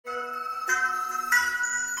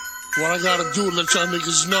What I gotta do to let y'all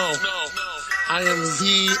niggas know, I am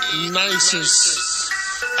the nicest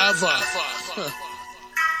ever.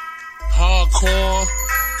 Hardcore,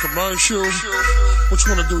 commercial. What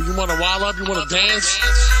you wanna do? You wanna wild up? You wanna dance?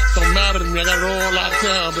 Don't matter to me, I got it all locked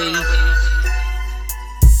down, baby.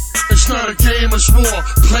 It's not a game, it's war,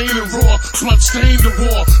 plain and raw, blood stained the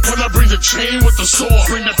war. When I bring the chain with the sword,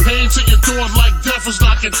 bring the pain to your door like death is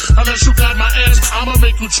knocking. Unless you got my ass, I'ma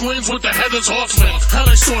make you twins with the headless horseman. Hell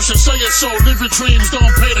extortion, say it so, live your dreams, don't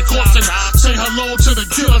pay the cost. Say hello to the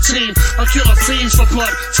guillotine, I kill a fiends for blood,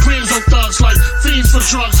 screams on thugs like fiends for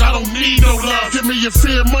drugs. I don't need no love, give me your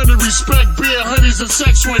fear, money, respect, beer, honeys and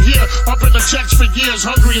sex. We're here, up in the checks for years,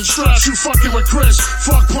 hungry and stressed. You fucking with Chris,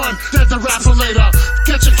 fuck pun, dead the rapper later.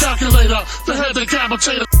 Get your calculator, the head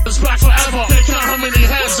decapitator is back forever. Can't count how many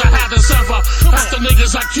heads I had this ever. That's the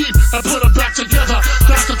niggas I keep and put them back together.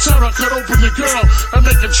 That's the terror, could open your girl and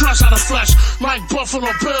make a trust out of flesh like Buffalo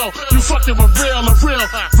Bill. You fucking with real or real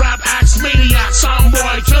rap acts, maniac,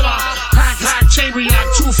 soundboy killer, hack, chain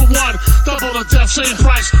react, 2 for 1, double the death, same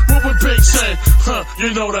price. What would Big say?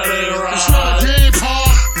 You know that ain't right. It's not a game,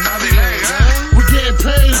 hard, not later. We getting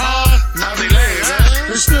paid hard, not later.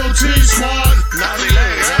 It's still T-Squad, not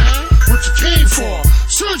later. What you came for?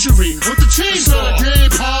 Surgery with the cheese. It's not a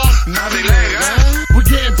game, hard, not later. We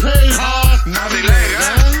getting paid hard, not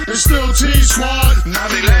later. It's still T-Squad,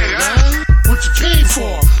 not later. What you came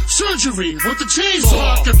for? Surgery with the cheese.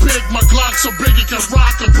 Fucking big, my Glock so big it can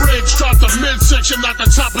rock a bridge. Drop the midsection, not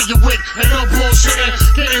the top of your wig. Ain't no bullshitting.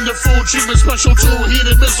 Getting the full treatment, special tool,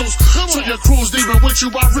 heated missiles. So your crew's leaving with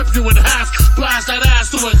you, I rip you in half. Blast that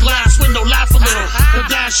ass through a glass window, laugh a little. And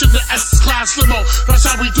dash in the S-Class limo. That's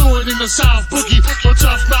how we do it in the South Boogie. But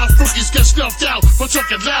tough mouth rookies get snuffed out for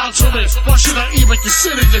talking loud to me. Why should I even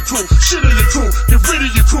consider your crew? Shit in your crew, get rid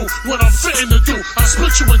of your crew. What I'm fitting to do, I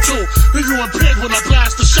split you in two. Leave you in pig when I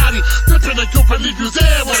blast the shotty. Dip in the goop and leave you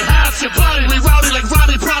there with half your body. We rowdy like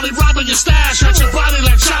Roddy, probably robbing your stash. At your body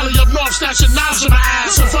like Charlie up north, stashing knives in my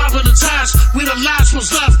ass. Surviving the task, we the last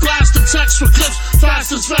ones left. Blasting text with clips,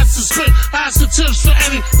 fast as vets and spit. Acid tips for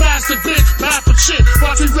any bastard bitch, pap and shit.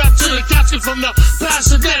 Watch me rap to the captain from the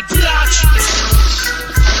bassinet, biatch.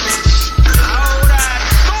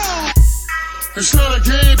 It's not a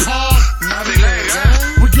game, hard, not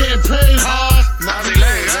later. We getting paid hard, not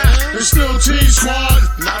later. It's still T-Squad,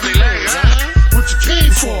 not later. What you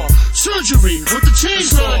came for? Surgery with the cheese.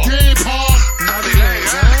 It's not a game, hard, not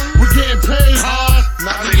later. We getting paid hard,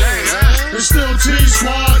 not later. It's still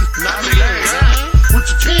T-Squad, not later. What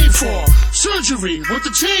you came for? Surgery with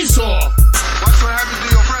the chainsaw. Watch what happens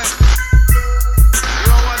to your friend.